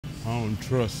I don't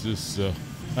trust this stuff.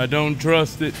 I don't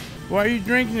trust it. Why are you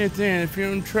drinking it then if you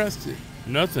don't trust it?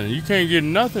 Nothing. You can't get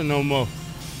nothing no more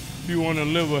if you want to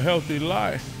live a healthy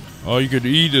life. All you could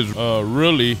eat is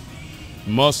really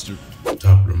mustard.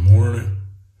 Top of the morning.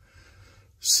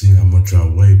 See how much I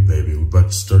weigh, baby. We're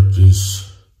about to start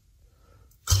this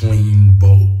clean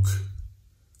bulk.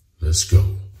 Let's go.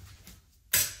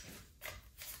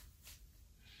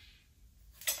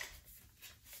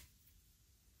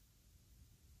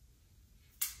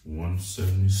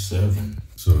 $177.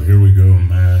 So here we go,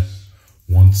 man.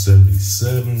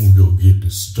 177. We go get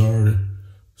this started.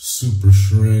 Super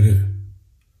shredded.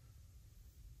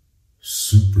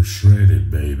 Super shredded,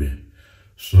 baby.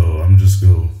 So I'm just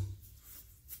gonna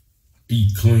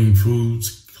eat clean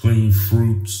foods, clean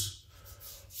fruits,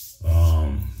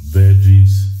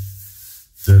 veggies.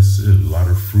 That's it. A lot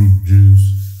of fruit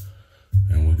juice.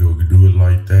 And we go do it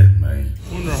like that, man.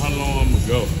 Wonder how long I'm gonna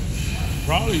go.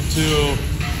 Probably till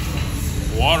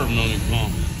watermelon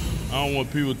comes. I don't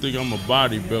want people to think I'm a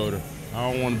bodybuilder.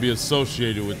 I don't want to be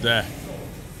associated with that.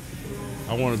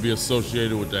 I want to be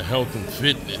associated with the health and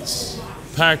fitness.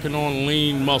 Packing on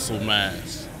lean muscle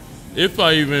mass. If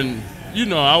I even, you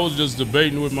know, I was just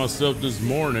debating with myself this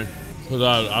morning because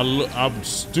I'm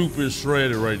stupid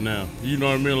shredded right now. You know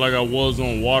what I mean? Like I was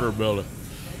on Watermelon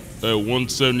at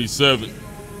 177.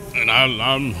 And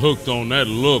I'm hooked on that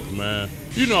look, man.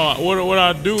 You know, what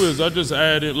I do is I just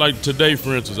add it, like today,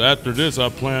 for instance. After this, I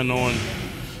plan on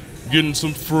getting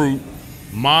some fruit.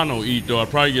 Mono eat, though. I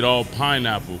probably get all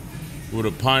pineapple with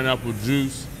a pineapple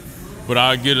juice. But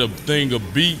I get a thing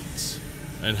of beets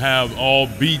and have all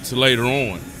beets later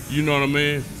on. You know what I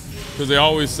mean? Because they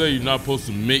always say you're not supposed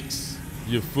to mix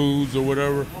your foods or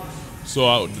whatever.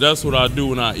 So that's what I do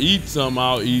when I eat something.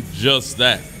 I'll eat just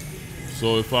that.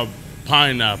 So if I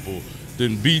pineapple,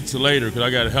 then beets later, because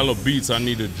I got hella beets, I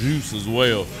need a juice as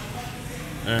well.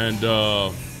 And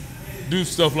do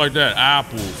stuff like that.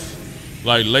 Apples,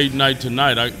 like late night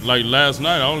tonight. Like last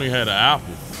night, I only had an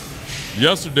apple.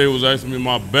 Yesterday was actually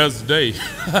my best day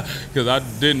because I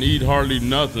didn't eat hardly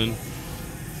nothing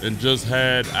and just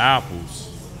had apples.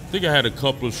 I think I had a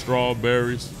couple of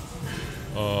strawberries,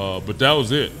 but that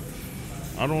was it.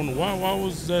 I don't know, why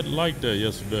was that like that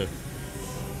yesterday?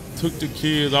 Took the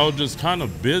kids, I was just kind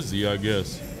of busy, I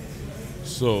guess.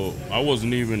 So I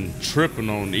wasn't even tripping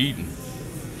on eating.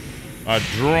 I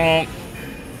drank,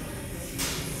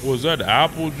 was that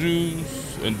apple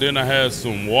juice? And then I had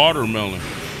some watermelon.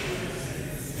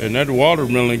 And that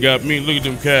watermelon got me, look at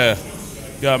them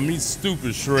calves, got me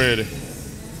stupid shredded.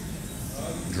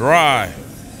 Dry.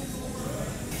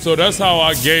 So that's how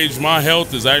I gauge my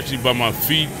health, is actually by my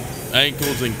feet,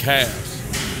 ankles, and calves.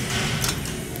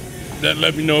 That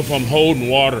let me know if I'm holding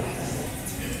water.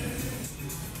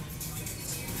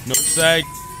 No sag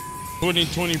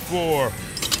 2024.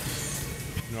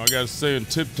 You know, I gotta stay in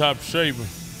tip-top shape.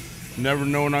 Never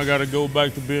knowing I gotta go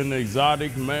back to being the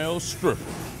exotic male stripper.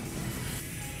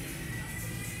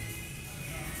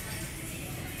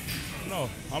 No,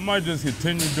 I might just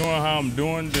continue doing how I'm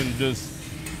doing than just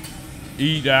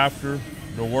eat after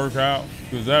the workout.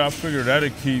 Because that, I figure that'll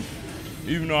keep,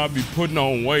 even though I be putting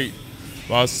on weight,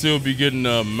 but I'll still be getting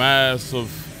a massive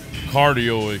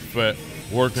cardio effect,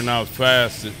 working out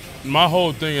fasted. My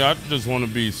whole thing, I just want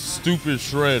to be stupid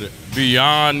shredded,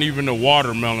 beyond even the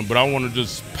watermelon, but I want to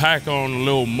just pack on a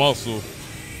little muscle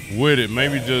with it,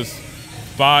 maybe just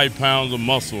 5 pounds of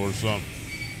muscle or something.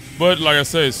 But like I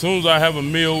say, as soon as I have a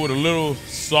meal with a little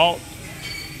salt,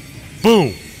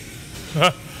 boom.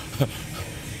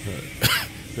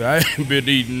 I ain't been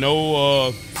eating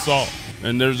no salt.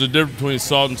 And there's a difference between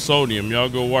salt and sodium. Y'all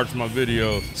go watch my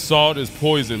video. Salt is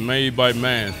poison made by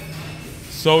man.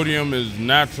 Sodium is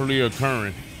naturally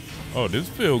occurring. Oh, this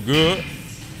feel good.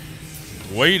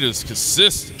 Weight is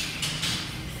consistent.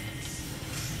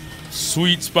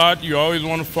 Sweet spot, you always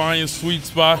want to find your sweet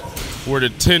spot where the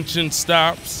tension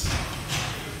stops.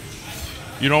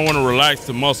 You don't want to relax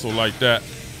the muscle like that.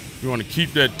 You want to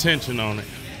keep that tension on it.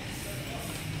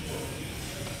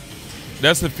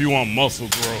 That's if you want muscle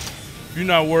growth. If you're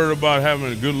not worried about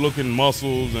having good looking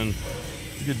muscles, and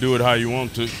you can do it how you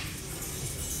want to.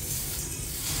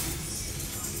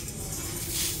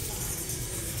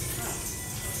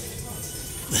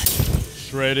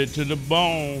 Shredded to the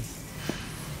bone.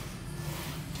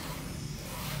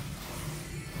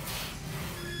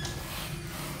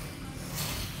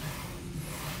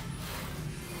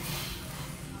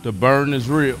 The burn is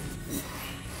real.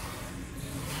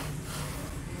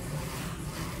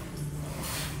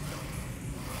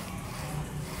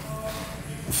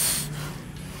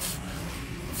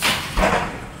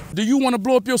 Do you want to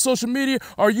blow up your social media?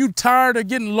 Are you tired of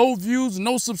getting low views,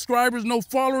 no subscribers, no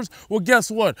followers? Well,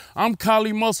 guess what? I'm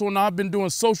Kali Muscle, and I've been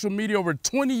doing social media over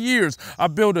 20 years. I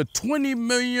built a 20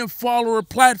 million follower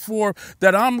platform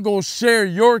that I'm going to share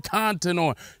your content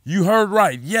on. You heard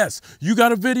right. Yes, you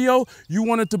got a video, you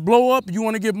want it to blow up, you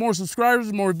want to get more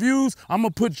subscribers, more views. I'm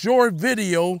going to put your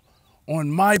video on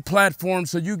my platform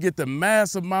so you get the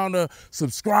mass amount of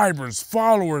subscribers,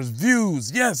 followers,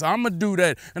 views. Yes, I'm gonna do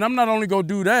that. And I'm not only gonna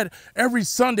do that, every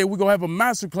Sunday we're gonna have a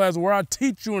masterclass where I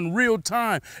teach you in real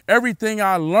time everything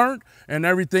I learned and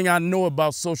everything I know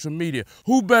about social media.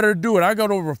 Who better do it? I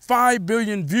got over 5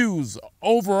 billion views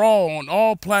overall on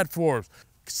all platforms.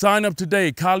 Sign up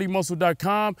today,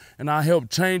 KaliMuscle.com, and I help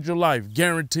change your life,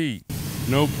 guaranteed.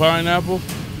 No pineapple?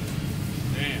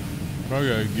 Damn. Probably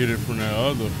gotta get it from that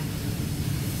other.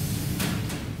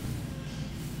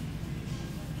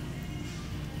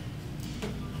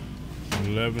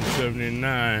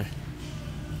 $11.79.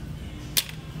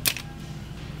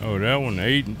 Oh, that one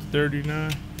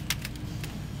 $8.39.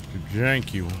 The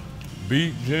janky one.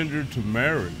 Beet ginger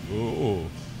turmeric. Oh,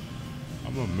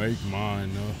 I'm gonna make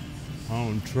mine though. I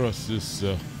don't trust this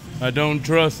stuff. I don't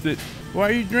trust it. Why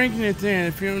are you drinking it then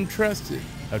if you don't trust it?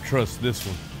 I trust this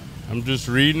one. I'm just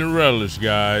reading the relish,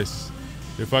 guys.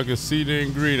 If I could see the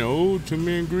ingredient. Oh, too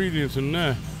many ingredients in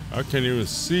that. I can't even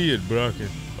see it, but I can.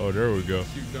 Oh, there we go.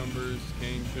 Cucumbers,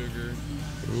 cane sugar,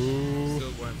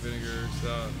 distilled white vinegar,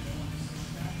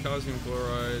 calcium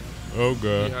chloride, oh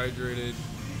god, dehydrated,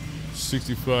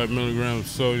 65 milligrams of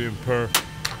sodium per.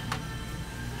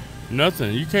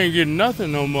 Nothing. You can't get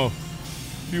nothing no more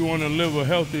if you want to live a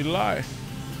healthy life.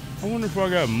 I wonder if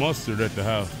I got mustard at the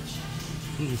house.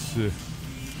 Let me see.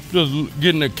 Just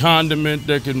getting a condiment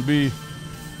that can be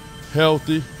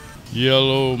healthy.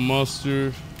 Yellow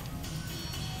mustard.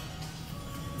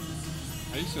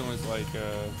 I used to always like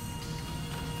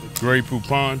Grey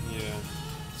Poupon. Yeah.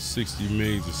 60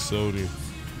 mgs of sodium.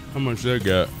 How much that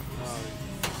got?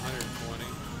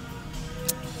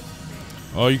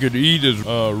 120. All you could eat is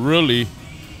really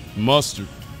mustard.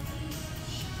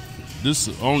 This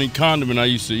is the only condiment I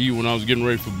used to eat when I was getting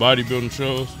ready for bodybuilding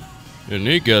shows. And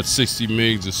it got 60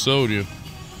 mgs of sodium.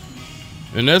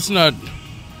 And that's not,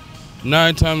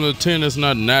 9 times out of 10, that's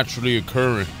not naturally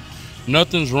occurring.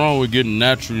 Nothing's wrong with getting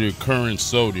naturally occurring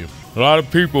sodium. A lot of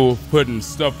people putting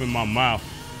stuff in my mouth.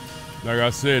 Like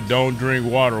I said, don't drink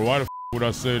water. Why the f would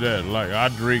I say that? Like, I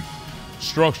drink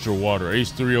structured water,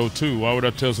 H3O2. Why would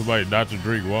I tell somebody not to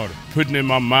drink water? Putting in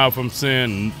my mouth, I'm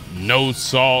saying no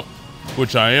salt,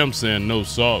 which I am saying no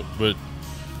salt, but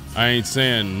I ain't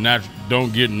saying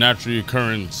don't get naturally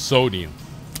occurring sodium.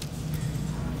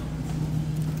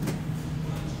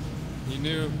 You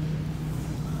knew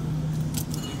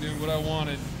what I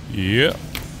wanted. Yep.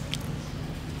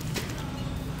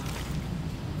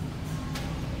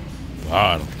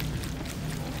 Bottom.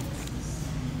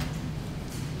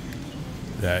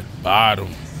 That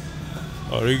bottom.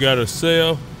 Oh, they got a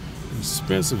sale.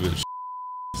 Expensive as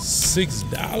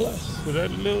 $6 for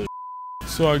that little.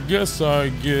 So I guess I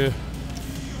get.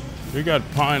 They got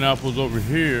pineapples over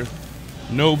here.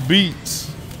 No beets.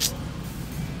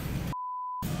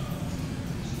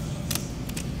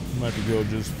 I'm about to go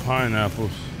just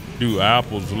pineapples. Do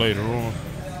apples later on.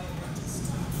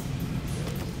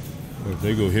 But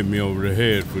they gonna hit me over the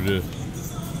head for this.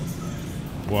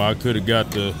 Well, I could have got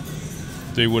the.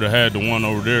 If they would have had the one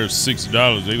over there,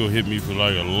 $6. They gonna hit me for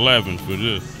like 11 for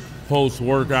this. Post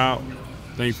workout.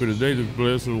 Thank you for the day. Just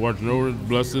bless and watching over.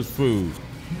 Bless this food.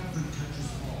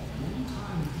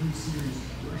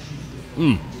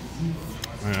 Man,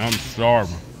 I'm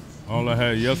starving. All I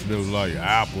had yesterday was like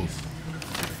apples.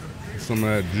 Some of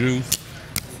that juice.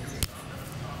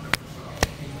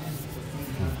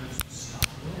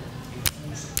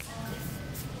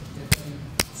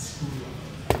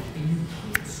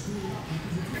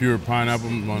 Pure pineapple,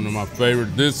 one of my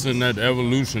favorite. This and that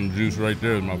Evolution juice right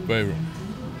there is my favorite.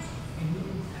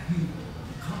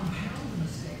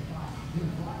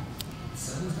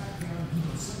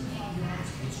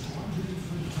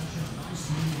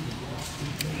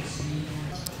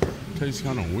 Tastes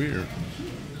kind of weird.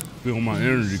 Feel my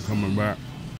energy coming back.